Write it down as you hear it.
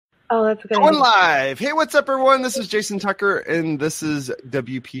Oh, that's a good Going idea. live. Hey, what's up, everyone? This is Jason Tucker, and this is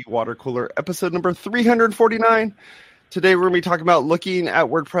WP Water Cooler, episode number 349. Today, we're going to be talking about looking at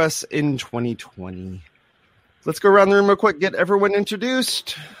WordPress in 2020. Let's go around the room real quick, get everyone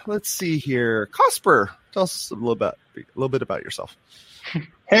introduced. Let's see here. Cosper, tell us a little bit about yourself. Hey,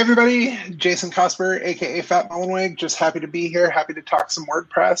 everybody. Jason Cosper, a.k.a. Fat Mullenweg. Just happy to be here. Happy to talk some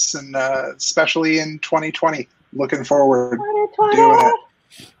WordPress, and especially in 2020. Looking forward to doing it.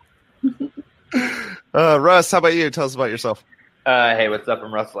 Russ, how about you? Tell us about yourself. Hey, what's up?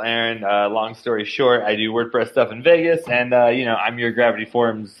 I'm Russell Aaron. Long story short, I do WordPress stuff in Vegas, and I'm your Gravity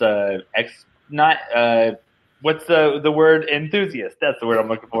Forums what's the word? Enthusiast. That's the word I'm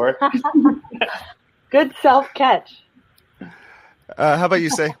looking for. Good self-catch. How about you,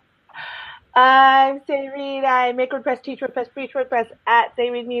 Say? I'm Say Reed. I make WordPress, teach WordPress, preach WordPress at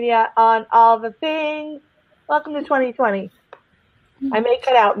Say Reed Media on all the things. Welcome to 2020. I may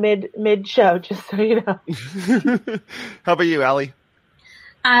cut out mid-show, just so you know. How about you, Allie?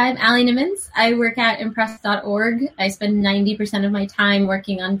 I'm Allie Nimmons. I work at impress.org. I spend 90% of my time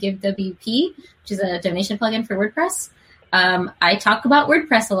working on GiveWP, which is a donation plugin for WordPress. I talk about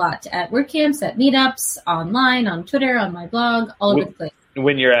WordPress a lot at WordCamps, at meetups, online, on Twitter, on my blog, all over the place.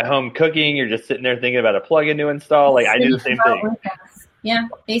 When you're at home cooking, you're just sitting there thinking about a plugin to install. Like, I do the same thing. WordPress. Yeah,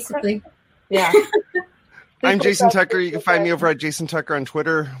 basically. Yeah. I'm Jason Tucker. You can find me over at Jason Tucker on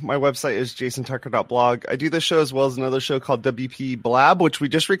Twitter. My website is jasontucker.blog. I do this show as well as another show called WP Blab, which we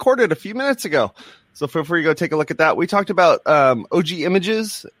just recorded a few minutes ago. So feel free to go take a look at that. We talked about OG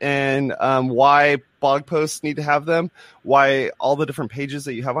images and why blog posts need to have them, why all the different pages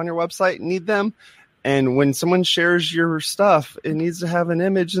that you have on your website need them. And when someone shares your stuff, it needs to have an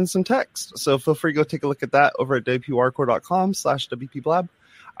image and some text. So feel free to go take a look at that over at wpwatercooler.com/WPBlab.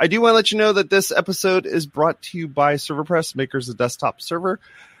 I do want to let you know that this episode is brought to you by ServerPress, makers of desktop server.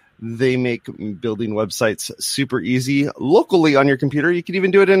 They make building websites super easy locally on your computer. You can even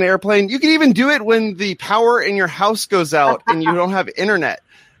do it in an airplane. You can even do it when the power in your house goes out and you don't have internet,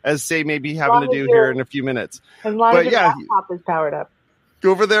 as Say may be having to do here in a few minutes. As long as your laptop is powered up. Go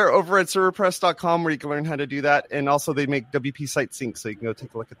over there over at serverpress.com where you can learn how to do that. And also they make WP Site Sync, so you can go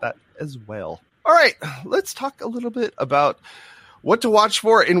take a look at that as well. All right, let's talk a little bit about what to watch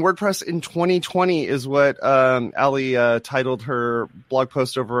for in WordPress in 2020 is what Allie titled her blog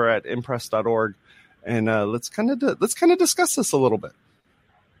post over at impress.org. And let's kind of discuss this a little bit.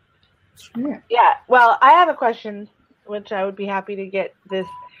 Sure. Yeah. Well, I have a question, which I would be happy to get this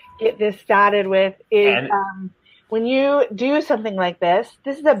started with. Is when you do something like this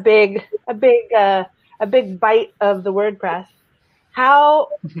is a big bite of the WordPress. How,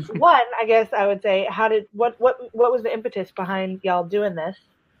 one, I guess I would say, what was the impetus behind y'all doing this?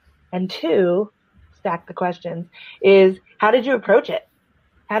 And two, stack the questions, is how did you approach it?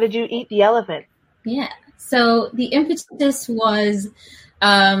 How did you eat the elephant? Yeah. So the impetus was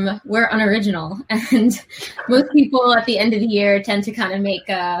we're unoriginal. And most people at the end of the year tend to kind of make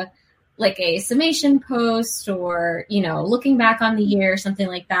a summation post or, looking back on the year, something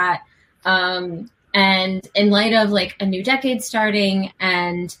like that. And in light of a new decade starting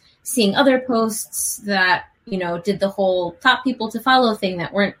and seeing other posts that, did the whole top people to follow thing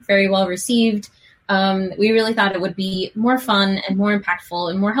that weren't very well received, we really thought it would be more fun and more impactful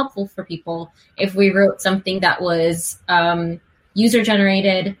and more helpful for people if we wrote something that was user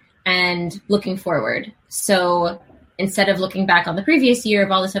generated and looking forward. So instead of looking back on the previous year of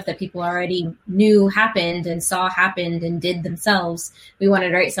all the stuff that people already knew happened and saw happened and did themselves, we wanted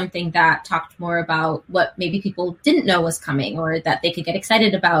to write something that talked more about what maybe people didn't know was coming or that they could get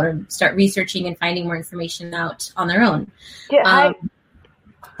excited about or start researching and finding more information out on their own. Yeah,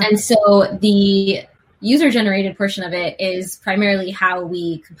 and so the user-generated portion of it is primarily how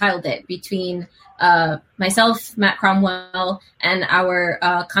we compiled it between myself, Matt Cromwell, and our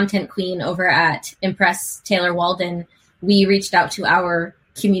content queen over at Impress, Taylor Walden. We reached out to our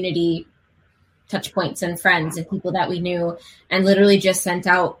community touch points and friends and people that we knew and literally just sent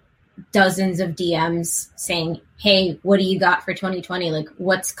out dozens of DMs saying, hey, what do you got for 2020?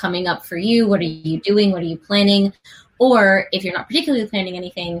 What's coming up for you? What are you doing? What are you planning? Or if you're not particularly planning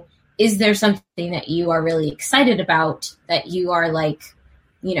anything, is there something that you are really excited about that you are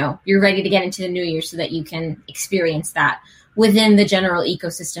you're ready to get into the new year so that you can experience that within the general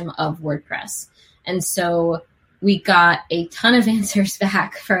ecosystem of WordPress? And so we got a ton of answers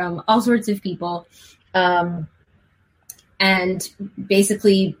back from all sorts of people. And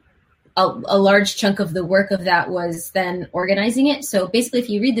basically a large chunk of the work of that was then organizing it. So basically, if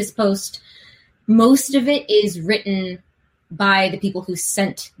you read this post, most of it is written by the people who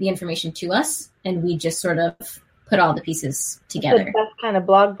sent the information to us. And we just sort of put all the pieces together. That's the best kind of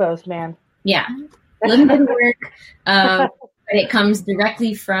blog post, man. Yeah. Limited work. But it comes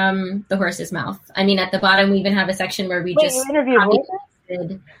directly from the horse's mouth. I mean, at the bottom, we even have a section where we just interviewed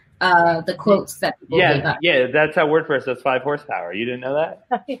the quotes that people gave up. Yeah, that's how WordPress does 5 horsepower. You didn't know that?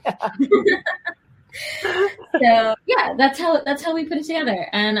 So yeah, that's how we put it together,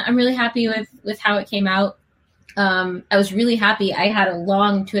 and I'm really happy with how it came out. I was really happy. I had a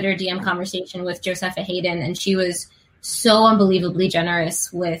long Twitter DM conversation with Josepha Hayden, and she was so unbelievably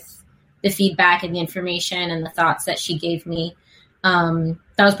generous with the feedback and the information and the thoughts that she gave me. That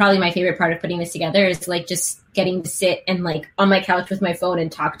was probably my favorite part of putting this together, is like just getting to sit and like on my couch with my phone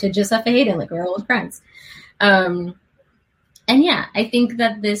and talk to Josepha Hayden like we're old friends. And yeah, I think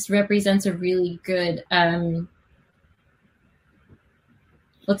that this represents a really good,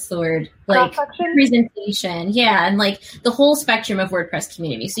 what's the word? Like presentation. Yeah. And like the whole spectrum of WordPress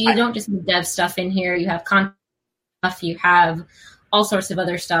community. So you don't just have dev stuff in here. You have content stuff. You have all sorts of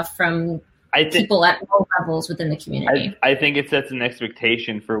other stuff from people at all levels within the community. I think it sets an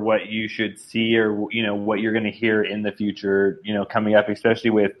expectation for what you should see, or, you know, what you're going to hear in the future, you know, coming up, especially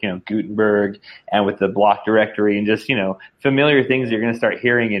with, you know, Gutenberg and with the block directory and just, you know, familiar things you're going to start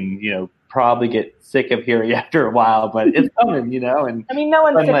hearing and, you know, probably get sick of hearing after a while, but it's coming, you know. And I mean, no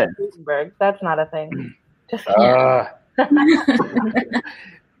one's sick of Gutenberg. That's not a thing. Just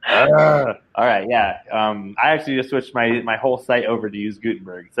all right, yeah. I actually just switched my whole site over to use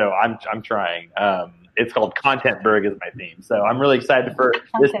Gutenberg, so I'm trying. It's called Contentberg is my theme, so I'm really excited for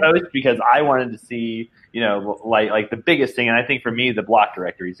this post because I wanted to see, you know, like the biggest thing, and I think for me the block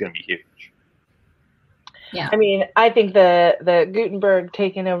directory is going to be huge. Yeah, I mean, I think the Gutenberg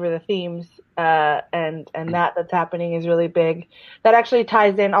taking over the themes and that's happening is really big. That actually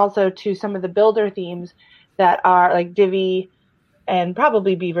ties in also to some of the builder themes that are like Divi and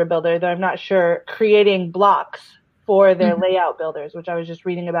probably Beaver Builder, though I'm not sure, creating blocks for their layout builders, which I was just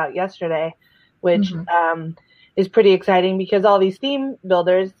reading about yesterday, which is pretty exciting because all these theme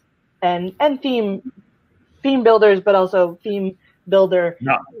builders and theme builders, but also theme builder.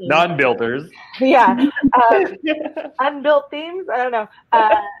 Non-builders. Yeah. Unbuilt themes? I don't know.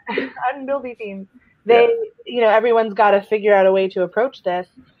 Unbuildy themes. You know, everyone's got to figure out a way to approach this.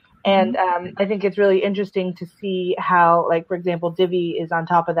 And I think it's really interesting to see how, like, for example, Divi is on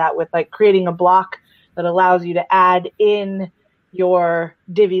top of that with, like, creating a block that allows you to add in your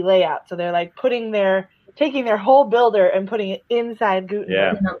Divi layout. So they're, like, taking their whole builder and putting it inside Gutenberg.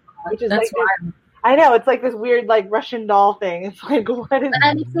 Yeah. Which is like this, I know, it's like this weird, like, Russian doll thing. It's like, what is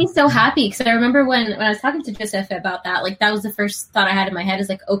that? Makes me so happy because I remember when I was talking to Joseph about that, like, that was the first thought I had in my head is,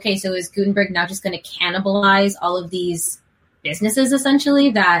 like, okay, so is Gutenberg now just going to cannibalize all of these businesses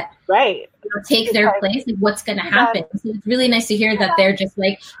essentially that take their place? Like, what's going to happen? So it's really nice to hear that they're just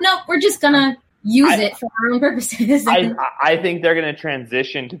like, no, we're just going to use it for our own purposes. I think they're going to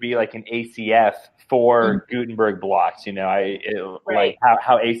transition to be like an ACF for Gutenberg blocks. You know, like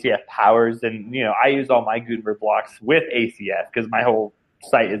how ACF powers, and, you know, I use all my Gutenberg blocks with ACF because my whole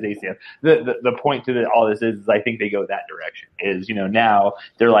site is ACF. The point to all this is I think they go that direction. Is, you know, now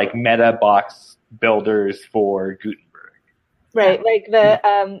they're like meta box builders for Gutenberg. Right, like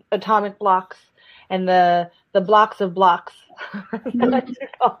the atomic blocks and the blocks of blocks. I like to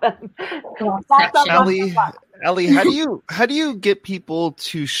call them. Ellie, how do you get people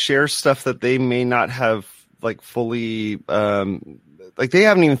to share stuff that they may not have like fully like they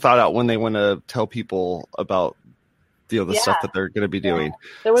haven't even thought out when they want to tell people about, you know, the stuff that they're going to be doing?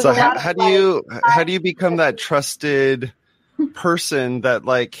 So how do you become that trusted person that,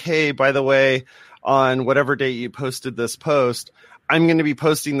 like, hey, by the way, on whatever date you posted this post, I'm going to be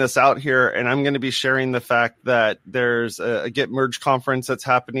posting this out here, and I'm going to be sharing the fact that there's a Get Merge conference that's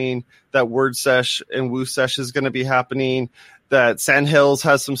happening, that WordSesh and WooSesh is going to be happening, that Sandhills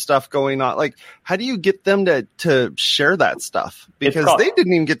has some stuff going on. Like, how do you get them to share that stuff? Because they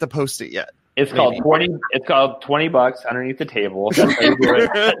didn't even get to post it yet. It's called $20 underneath the table. That's how you do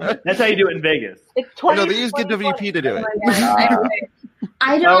it. That's how you do it in Vegas. It's 20. No, they use GetWP to do it.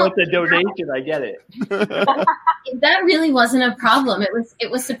 I don't. Oh, it's a donation. I get it. That really wasn't a problem. It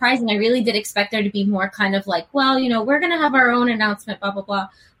was surprising. I really did expect there to be more kind of like, well, you know, we're going to have our own announcement, blah blah blah.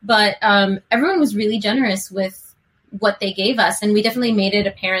 But everyone was really generous with what they gave us, and we definitely made it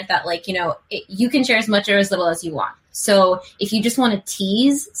apparent that, like, you know, you can share as much or as little as you want. So if you just want to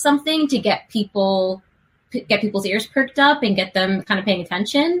tease something to get people's ears perked up and get them kind of paying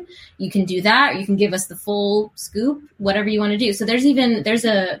attention, you can do that. You can give us the full scoop, whatever you want to do. So there's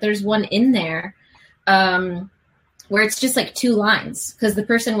one in there where it's just like 2 lines because the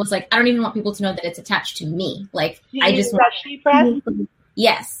person was like, I don't even want people to know that it's attached to me. Like, I just want. ShePress?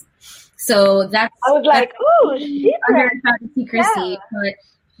 Yes. So that's I was like, ooh, under secrecy, but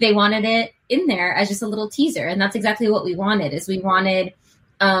they wanted it in there as just a little teaser, and that's exactly what we wanted. Is we wanted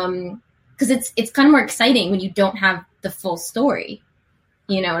because it's kind of more exciting when you don't have the full story.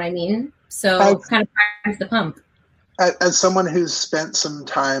 You know what I mean? So it kind of primes the pump. As someone who's spent some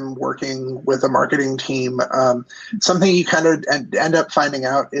time working with a marketing team, something you kind of end up finding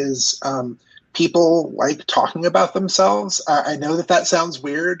out is people like talking about themselves. I know that sounds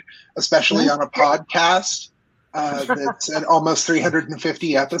weird, especially on a podcast that's at almost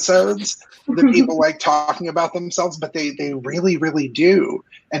 350 episodes. The people like talking about themselves, but they really, really do.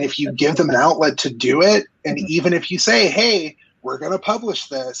 And if you give them an outlet to do it, and even if you say, hey, we're going to publish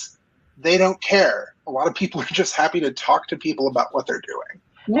this, they don't care. A lot of people are just happy to talk to people about what they're doing.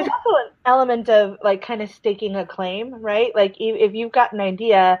 There's also an element of like kind of staking a claim, right? Like if you've got an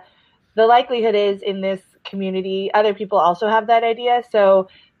idea, the likelihood is in this community, other people also have that idea. So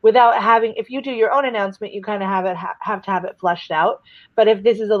without having, if you do your own announcement, you kind of have to have it fleshed out. But if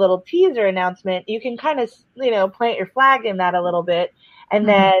this is a little teaser announcement, you can kind of, plant your flag in that a little bit. And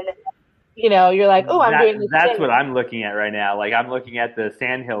then, you're like, oh, I'm doing this. That's what I'm looking at right now. Like I'm looking at the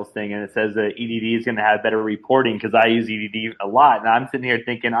Sandhills thing, and it says that EDD is going to have better reporting because I use EDD a lot. And I'm sitting here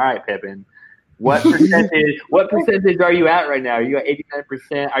thinking, all right, Pippin, what percentage are you at right now? Are you at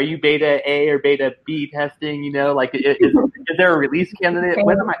 89%? Are you beta A or beta B testing? Like is there a release candidate?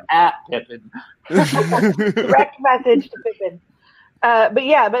 When am I at, Pippin? Direct message to Pippin. But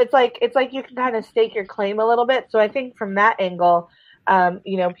it's like you can kind of stake your claim a little bit. So I think from that angle,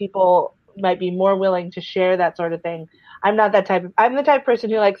 people might be more willing to share that sort of thing. I'm the type of person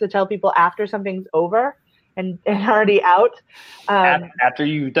who likes to tell people after something's over and already out. After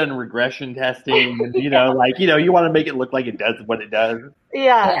you've done regression testing, and, you want to make it look like it does what it does.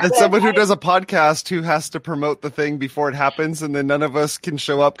 Yeah. And someone who does a podcast who has to promote the thing before it happens, and then none of us can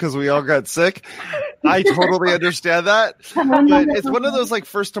show up because we all got sick. I totally understand that. But it's one of those like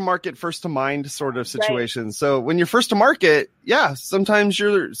first to market, first to mind sort of situations. Right. So when you're first to market, sometimes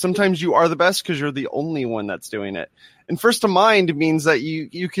you are the best because you're the only one that's doing it. And first to mind means that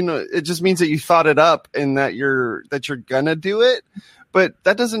you can. It just means that you thought it up and that you're gonna do it. But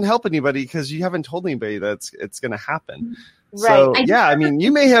that doesn't help anybody because you haven't told anybody that it's gonna happen. Right. So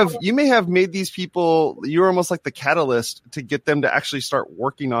you may have made these people. You're almost like the catalyst to get them to actually start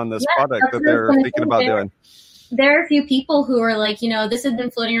working on this product that they're thinking about doing. There are a few people who are like, this has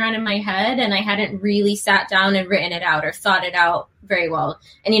been floating around in my head, and I hadn't really sat down and written it out or thought it out very well.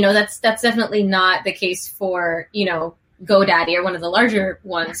 And that's definitely not the case for GoDaddy or one of the larger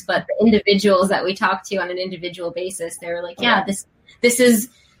ones, but the individuals that we talk to on an individual basis, they were like, this is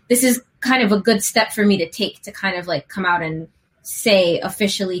kind of a good step for me to take to kind of like come out and say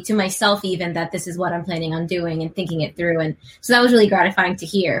officially to myself even that this is what I'm planning on doing and thinking it through. And so that was really gratifying to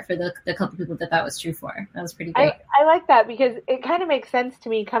hear for the couple people that was true for. That was pretty great. I like that because it kind of makes sense to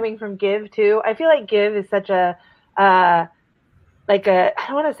me coming from Give too. I feel like Give is such a I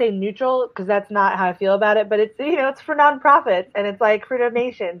don't want to say neutral because that's not how I feel about it, but it's it's for nonprofits and it's like for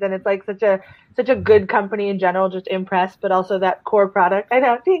donations and it's like such a good company in general, just Impress, but also that core product. I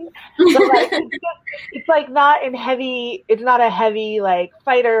know, it's like not in heavy. It's not a heavy like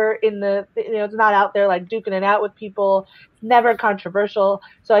fighter in the. It's not out there like duking it out with people. It's never controversial.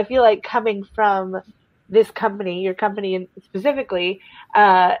 So I feel like coming from this company, your company specifically,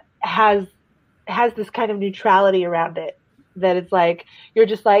 has this kind of neutrality around it. That it's like you're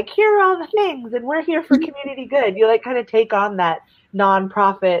just like, here are all the things and we're here for community good. You like kind of take on that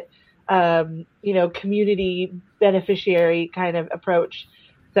nonprofit community beneficiary kind of approach.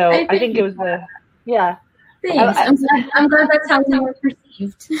 So I think it was Thanks. I'm glad that's how we were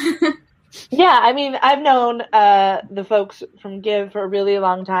perceived. Yeah, I mean, I've known the folks from Give for a really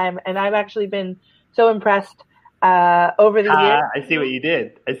long time, and I've actually been so impressed over the years. I see what you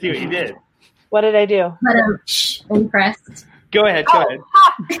did. What did I do? Impressed. Go ahead.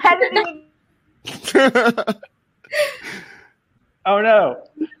 Oh no!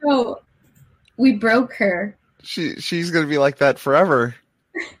 Oh, we broke her. She's gonna be like that forever.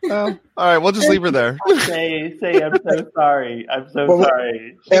 Well, all right, we'll just leave her there. Say, I'm so sorry. I'm so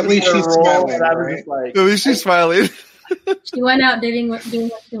sorry. At least she's smiling. Right? At least she's smiling. She went out doing what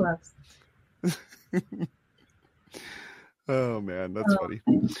she loves. Oh man, that's funny.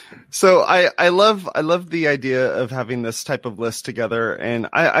 So I love the idea of having this type of list together, and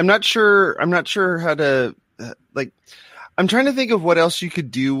I'm not sure how to like. I'm trying to think of what else you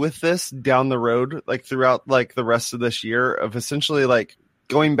could do with this down the road, like throughout like the rest of this year, of essentially like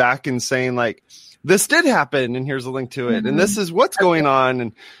going back and saying like this did happen, and here's a link to it, and this is what's going on,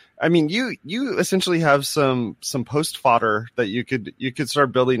 and I mean, you essentially have some post fodder that you could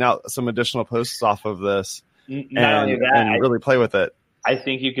start building out some additional posts off of this, and really play with it. I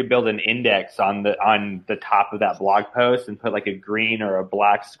think you could build an index on the top of that blog post and put like a green or a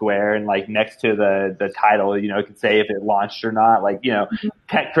black square, and like next to the title, you know, it could say if it launched or not. Like, you know,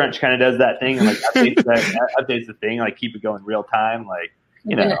 TechCrunch kind of does that thing and like updates the thing, like keep it going real time, like,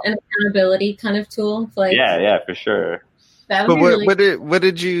 you know, an accountability kind of tool. Like, yeah, for sure. But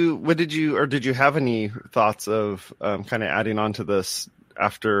did you have any thoughts of kind of adding on to this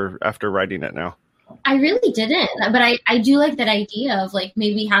after writing it now? I really didn't, but I do like that idea of like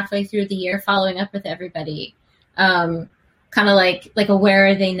maybe halfway through the year following up with everybody, kind of like a where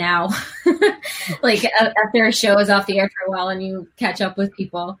are they now? Like after a show is off the air for a while and you catch up with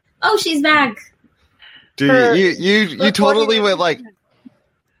people. Oh, she's back. Dude, you totally went like,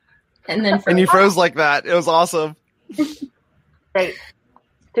 and you froze like that. It was awesome. Great.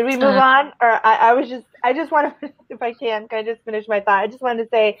 Did we move on? Or I just want to, if I can I just finish my thought? I just wanted to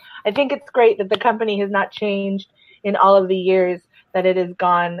say, I think it's great that the company has not changed in all of the years that it has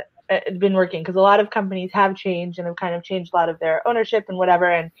been working, because a lot of companies have changed and have kind of changed a lot of their ownership and whatever,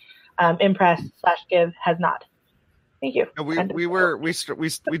 and Impress/Give has not. Thank you.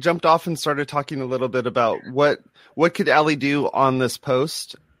 We jumped off and started talking a little bit about what could Allie do on this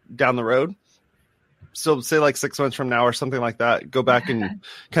post down the road. So say like 6 months from now or something like that, go back and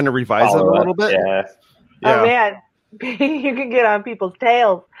kind of revise it a little bit. Yeah. Oh man, you can get on people's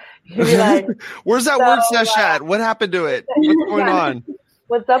tails. You'd be like, where's that word sesh at? What happened to it? What's going on?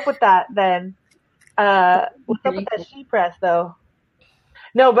 What's up with that then? What's up with that ShePress though?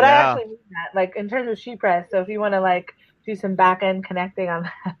 No, but I actually mean that. Like in terms of ShePress, so if you want to like do some back end connecting on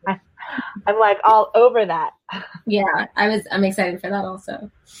that, I'm like all over that. Yeah, I'm excited for that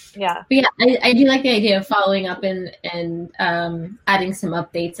also. Yeah. But yeah, I do like the idea of following up and adding some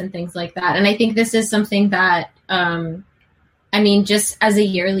updates and things like that. And I think this is something that, I mean, just as a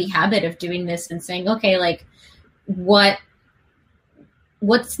yearly habit of doing this and saying, okay, like what's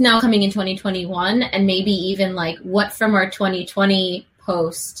now coming in 2021, and maybe even like what from our 2020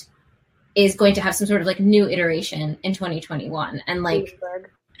 post is going to have some sort of like new iteration in 2021, and like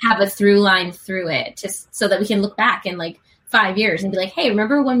have a through line through it, just so that we can look back in like 5 years and be like, hey,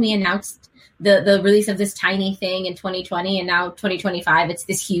 remember when we announced the release of this tiny thing in 2020, and now 2025 it's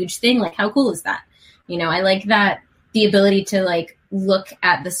this huge thing? Like, how cool is that? You know, I like that, the ability to like look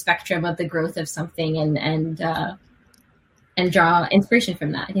at the spectrum of the growth of something and draw inspiration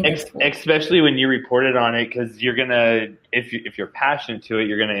from that. I think that's cool. Especially when you reported on it, because you're gonna, if you're passionate to it,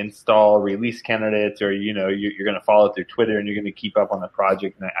 you're gonna install release candidates, or you know you're gonna follow through Twitter, and you're gonna keep up on the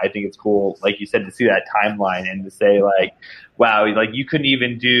project. And I think it's cool, like you said, to see that timeline and to say like, wow, like you couldn't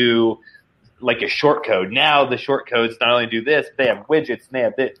even do like a short code. Now the short codes not only do this, but they have widgets and they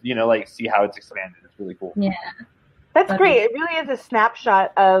have this, you know, like see how it's expanded. It's really cool. Yeah, that's great. It really is a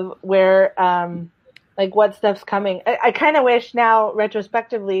snapshot of where. Like what stuff's coming. I kind of wish now,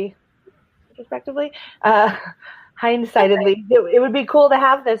 retrospectively, hindsightedly, it would be cool to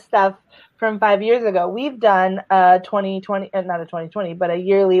have this stuff from 5 years ago. We've done a 2020, not a 2020, but a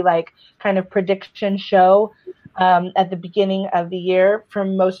yearly like kind of prediction show at the beginning of the year for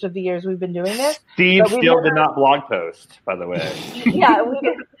most of the years we've been doing this. Steve still did not blog post, by the way. Yeah,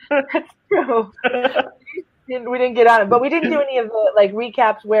 that's true. We didn't get on it, but we didn't do any of the like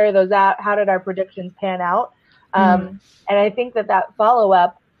recaps. Where are those at? How did our predictions pan out? And I think that follow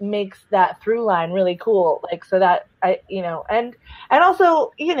up makes that through line really cool. Like, so that and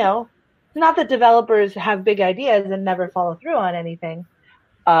also, not that developers have big ideas and never follow through on anything.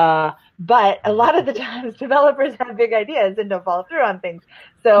 But a lot of the times developers have big ideas and don't follow through on things.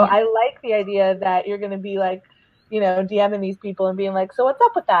 So I like the idea that you're going to be like, DMing these people and being like, so what's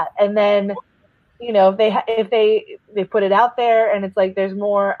up with that? And then, if they put it out there and it's like there's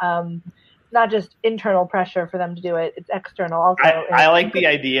more, not just internal pressure for them to do it, it's external also. I like the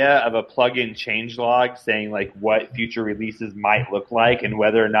idea of a plugin changelog saying like what future releases might look like and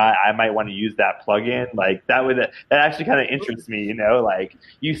whether or not I might want to use that plugin. Like that actually kind of interests me, like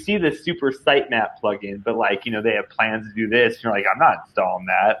you see this super sitemap plugin, but like, they have plans to do this. And you're like, I'm not installing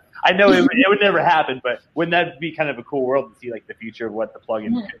that. I know it would never happen, but wouldn't that be kind of a cool world to see like the future of what the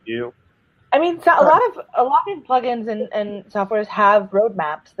plugin could do? I mean, so a lot of plugins and softwares have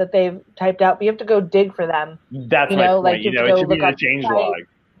roadmaps that they've typed out, but you have to go dig for them. That's my point. It should be in a changelog.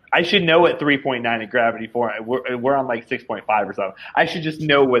 I should know what 3.9 at Gravity 4. We're on like 6.5 or something. I should just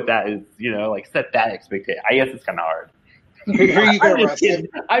know what that is. Like set that expectation. I guess it's kind of hard. Here you go, Rustin.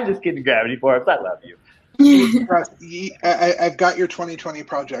 I'm just kidding, Gravity 4. I love you. I've got your 2020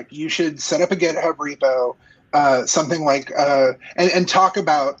 project. You should set up a GitHub repo. something like and talk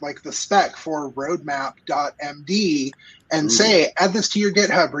about like the spec for roadmap.md and say, add this to your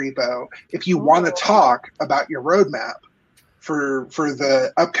GitHub repo if you want to talk about your roadmap for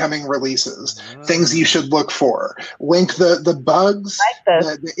the upcoming releases, things you should look for. Link the bugs,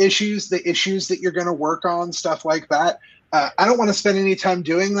 the issues that you're going to work on, stuff like that. I don't want to spend any time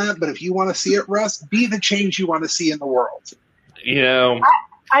doing that, but if you want to see it, Russ, be the change you want to see in the world. You know,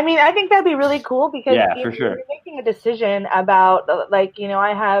 I mean, I think that'd be really cool because for sure. you're making a decision about, like, you know,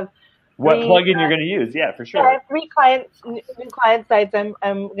 I have what plugin you're going to use. Yeah, for sure. I have 3 new client sites I'm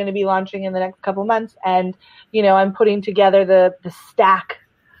going to be launching in the next couple months, and you know, I'm putting together the stack,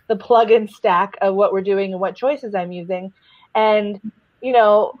 the plugin stack of what we're doing and what choices I'm using, and you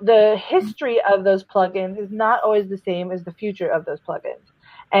know, the history of those plugins is not always the same as the future of those plugins,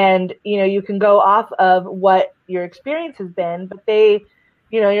 and you know, you can go off of what your experience has been, but they.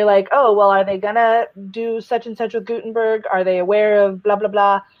 You know, you're like, oh, well, are they going to do such and such with Gutenberg? Are they aware of blah, blah,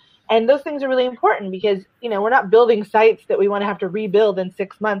 blah? And those things are really important because, you know, we're not building sites that we want to have to rebuild in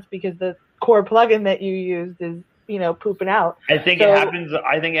 6 months because the core plugin that you used is, you know, pooping out. I think it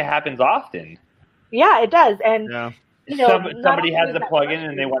happens often. Yeah, it does. And, you know, somebody has a plugin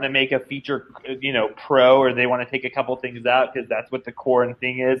and they want to make a feature, you know, pro, or they want to take a couple things out because that's what the core and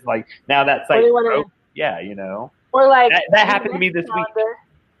thing is. Like, now that site, you know. Or like that happened to me this week.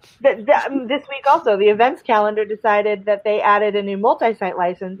 This week also, the events calendar decided that they added a new multi-site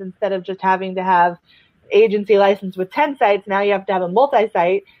license instead of just having to have agency license with 10 sites. Now you have to have a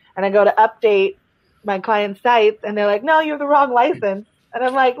multi-site. And I go to update my client's sites, and they're like, "No, you have the wrong license." And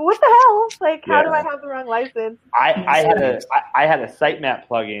I'm like, "What the hell? Like, how do I have the wrong license?" I had a sitemap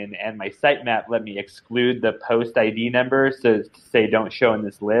plugin, and my sitemap let me exclude the post ID number, so to say don't show in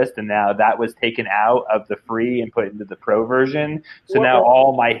this list. And now that was taken out of the free and put into the pro version. So now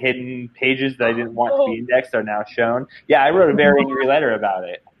all my hidden pages that I didn't want to be indexed are now shown. Yeah, I wrote a very angry letter about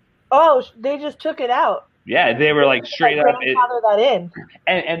it. Oh, they just took it out. Yeah, they were like straight up. That in.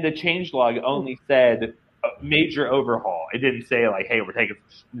 And the changelog only said major overhaul. It didn't say like, hey, we're taking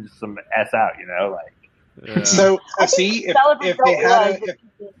some S out, you know, like. So see, if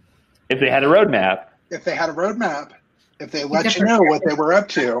they had a roadmap, if they let you know what they were up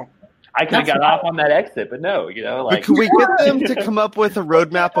to, I could have got off on that exit, but no, you know, like. But could we get them to come up with a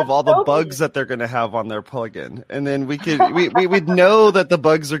roadmap of all the bugs that they're going to have on their plugin, and then we would know that the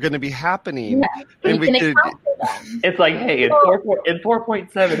bugs are going to be happening, and we could. It's like, hey, in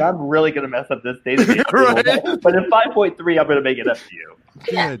 4.7, I'm really going to mess up this database, right? But in 5.3, I'm going to make it up to you.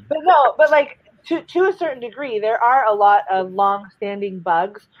 Yeah, but like to a certain degree, there are a lot of long-standing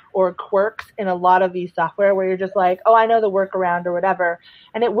bugs or quirks in a lot of these software where you're just like, oh, I know the workaround or whatever.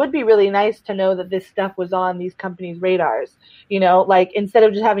 And it would be really nice to know that this stuff was on these companies' radars. You know, like instead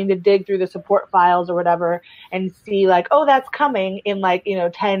of just having to dig through the support files or whatever and see like, oh, that's coming in like, you know,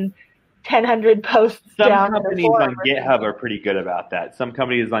 1,000 posts. Some companies on GitHub are pretty good about that. Some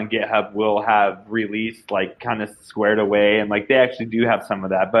companies on GitHub will have released like kind of squared away, and like they actually do have some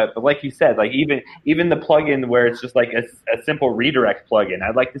of that. But like you said, like even the plugin where it's just like a simple redirect plugin,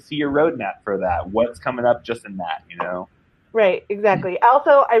 I'd like to see your roadmap for that. What's coming up just in that, you know? Right, exactly.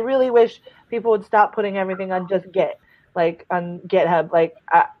 Also, I really wish people would stop putting everything on just Git, like on GitHub. Like,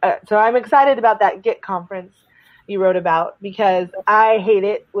 so I'm excited about that Git conference you wrote about because I hate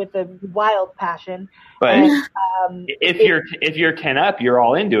it with a wild passion. But if you're 10 up, you're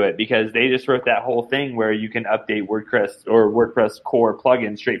all into it because they just wrote that whole thing where you can update WordPress or WordPress core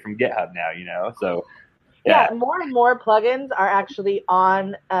plugins straight from GitHub now, you know? So yeah, more and more plugins are actually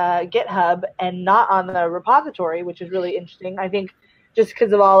on GitHub and not on the repository, which is really interesting. I think just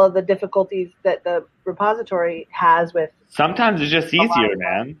because of all of the difficulties that the repository has with. Sometimes it's just easier,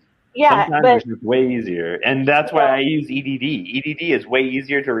 man. Yeah, sometimes it's just way easier, and that's why I use EDD. EDD is way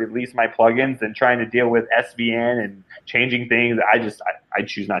easier to release my plugins than trying to deal with SVN and changing things. I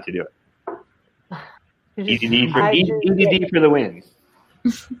choose not to do it. EDD for the win.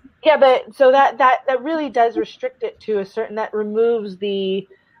 Yeah, but so that really does restrict it to a certain. That removes the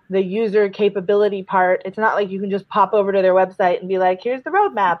user capability part. It's not like you can just pop over to their website and be like, here's the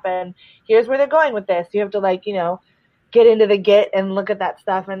roadmap and here's where they're going with this. You have to like, you know, get into the Git and look at that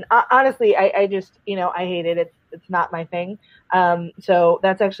stuff. And honestly, I just, you know, I hate it. It's not my thing. So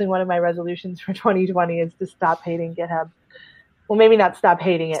that's actually one of my resolutions for 2020 is to stop hating GitHub. Well, maybe not stop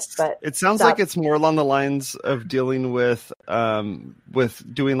hating it, but it sounds like it's more along the lines of dealing with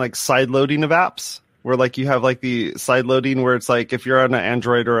doing like side loading of apps, where like you have like the side loading where it's like if you're on an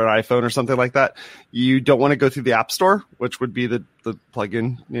Android or an iPhone or something like that, you don't want to go through the App Store, which would be the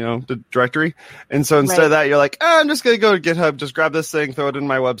plugin, you know, the directory. And so instead of that, you're like, I'm just going to go to GitHub, just grab this thing, throw it in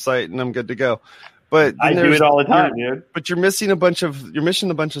my website, and I'm good to go. But I do it all the time, dude. But you're missing a bunch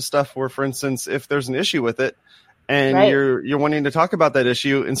of stuff where, for instance, if there's an issue with it, and you're wanting to talk about that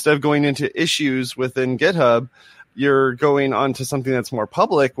issue, instead of going into issues within GitHub, you're going onto something that's more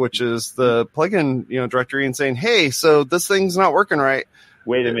public, which is the plugin directory, and saying, "Hey, so this thing's not working right."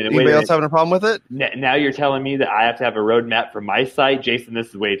 Wait a minute. Anybody else having a problem with it? Now you're telling me that I have to have a roadmap for my site, Jason. This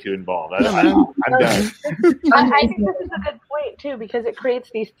is way too involved. I'm done. I think this is a good point too, because it creates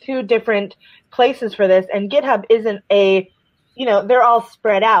these two different places for this, and GitHub isn't they're all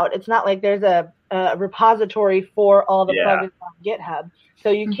spread out. It's not like there's a repository for all the plugins on GitHub, so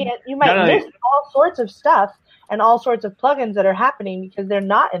you might miss all sorts of stuff and all sorts of plugins that are happening because they're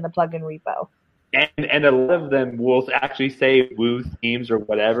not in the plugin repo. And a lot of them will actually say Woo themes or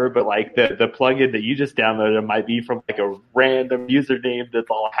whatever, but like the plugin that you just downloaded might be from like a random username that's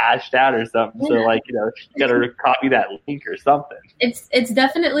all hashed out or something. So like, you gotta copy that link or something. It's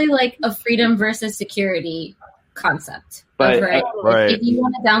definitely like a freedom versus security concept. But right? If you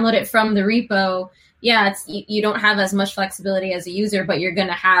want to download it from the repo, you don't have as much flexibility as a user, but you're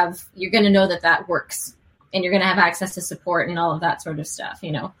gonna know that works. And you're going to have access to support and all of that sort of stuff,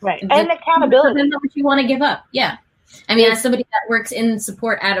 Right. And accountability. Depends on what you want to give up. Yeah. I mean, as somebody that works in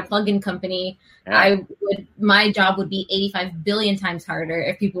support at a plugin company, my job would be 85 billion times harder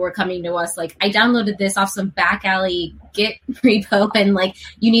if people were coming to us like, I downloaded this off some back alley Git repo and like,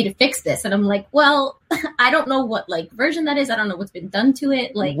 you need to fix this. And I'm like, well, I don't know what like version that is. I don't know what's been done to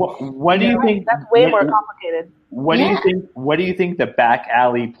it. Like, what do you think? That's way more complicated. What do you think? What do you think the back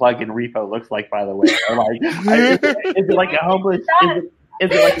alley plugin repo looks like? By the way, or like, is it like a homeless?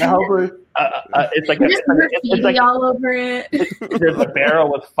 Is it like a homeless? It's like it's like all over it. There's a barrel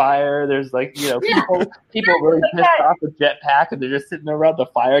with fire. There's like people really pissed off with Jetpack, and they're just sitting around the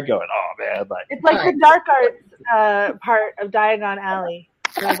fire going, "Oh man!" Like it's like the dark arts part of Diagon Alley.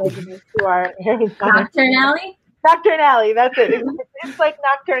 Nocturne Alley. Nocturne Alley. That's it. It's like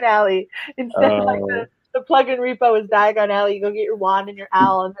Nocturne Alley instead of like the plugin repo is Diagon Alley. You go get your wand and your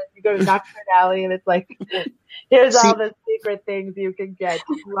owl, and then you go to Nocturne Alley, and it's like, here's all the secret things you can get.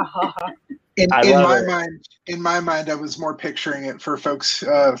 In my mind, I was more picturing it for folks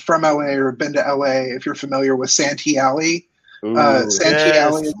from LA or have been to LA. If you're familiar with Santee Alley,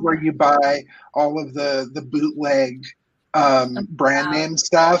 Alley is where you buy all of the bootleg brand name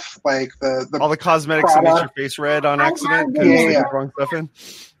stuff, like the all the cosmetics that makes your face red on accident because you put the wrong stuff in.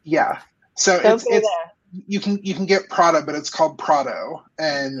 Yeah, so it's you can get Prada, but it's called Prado,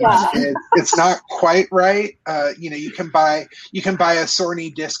 and it's not quite right. You can buy a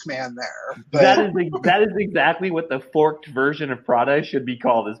Sorny Discman there. But that is exactly what the forked version of Prada should be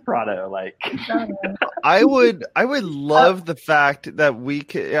called, is Prado. Like, I would love the fact that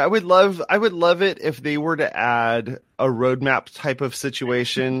I would love it if they were to add a roadmap type of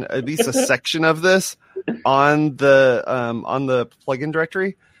situation, at least a section of this on the plugin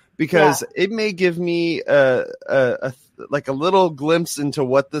directory. Because it may give me a little glimpse into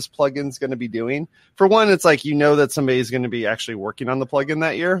what this plugin's going to be doing. For one, it's like that somebody's going to be actually working on the plugin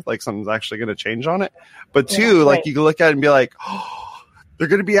that year, like something's actually going to change on it. But two, like you can look at it and be like, oh, they're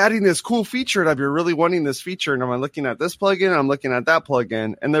going to be adding this cool feature, and I've been really wanting this feature, and I'm looking at this plugin, and I'm looking at that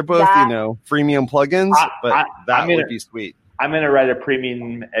plugin, and they're both freemium plugins, but that would be sweet. I'm going to write a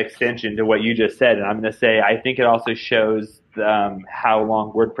premium extension to what you just said, and I'm going to say I think it also shows how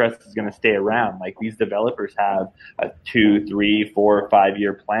long WordPress is going to stay around. Like, these developers have a 2, 3, 4, 5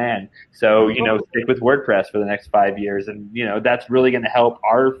 year plan. So, stick with WordPress for the next 5 years. And, that's really going to help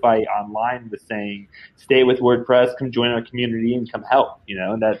our fight online with saying, stay with WordPress, come join our community and come help,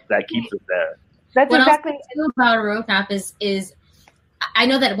 and that keeps us there. That's what exactly else about a roadmap is I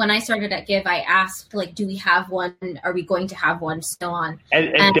know that when I started at Give, I asked, like, do we have one? Are we going to have one? So on.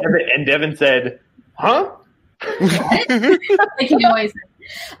 And Devin said, huh? Like he always says.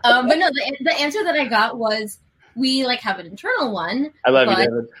 But no, the answer that I got was we have an internal one. I love you,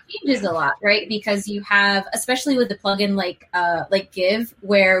 Devin. It changes a lot, right? Because you have, especially with the plugin like Give,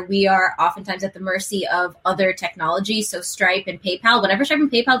 where we are oftentimes at the mercy of other technology. So Stripe and PayPal. Whenever Stripe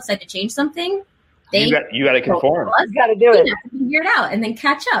and PayPal decide to change something, you got to conform. You got to do it. Figure it out and then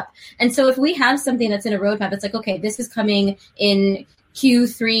catch up. And so if we have something that's in a roadmap, it's like, okay, this is coming in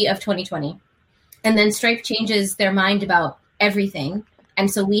Q3 of 2020. And then Stripe changes their mind about everything.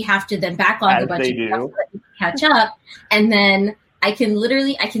 And so we have to then backlog a bunch of stuff so that we can catch up. And then I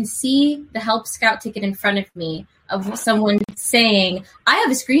can see the help scout ticket in front of me of someone saying, I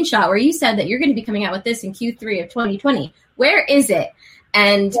have a screenshot where you said that you're going to be coming out with this in Q3 of 2020. Where is it?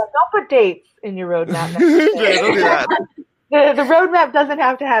 And don't put dates in your roadmap. Don't do that. The roadmap doesn't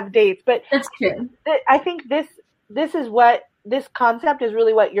have to have dates, but that's true. I think this is what this concept is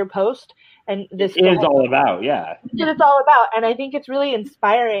really what your post and this is all about. Yeah, what it's all about, and I think it's really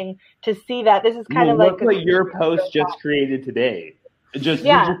inspiring to see that this is kind of like what your post just created today. You just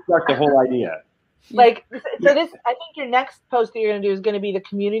start the whole idea. Like, so this, I think your next post that you're going to do is going to be the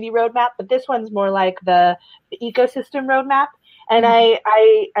community roadmap, but this one's more like the ecosystem roadmap. And I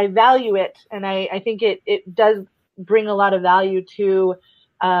value it. And I think it does bring a lot of value to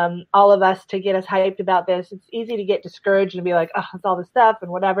all of us to get us hyped about this. It's easy to get discouraged and be like, oh, it's all this stuff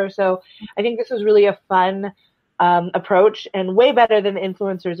and whatever. So I think this was really a fun approach and way better than the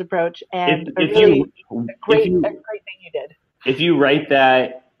influencers approach. And a great thing you did. If you write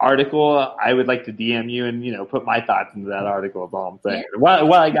that article, I would like to DM you and put my thoughts into that article. Is all I'm saying. Yeah.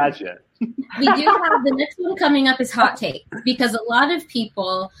 Well, I got you. We do have the next one coming up is hot take, because a lot of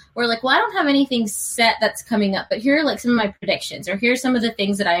people were like, well, I don't have anything set that's coming up, but here are like some of my predictions, or here's some of the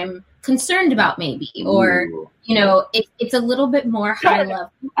things that I'm concerned about maybe, or it's a little bit more high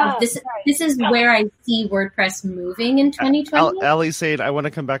level. This is where I see WordPress moving in 2020. Allie said, I want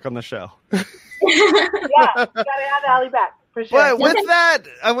to come back on the show. Yeah, you gotta have Allie back. For sure. But with that,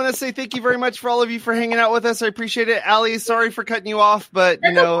 I want to say thank you very much for all of you for hanging out with us. I appreciate it. Allie, sorry for cutting you off, but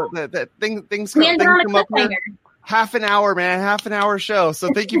things come up here. Half an hour, man. Half an hour show.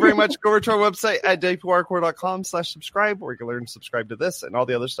 So thank you very much. Go over to our website at wprcore.com/subscribe, where you can learn to subscribe to this and all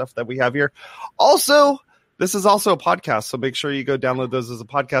the other stuff that we have here. Also, this is also a podcast, so make sure you go download those as a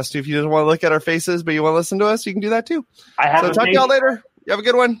podcast too. If you just want to look at our faces, but you want to listen to us, you can do that too. So talk to y'all later. You have a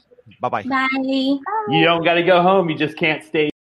good one. Bye-bye. Bye. You don't got to go home. You just can't stay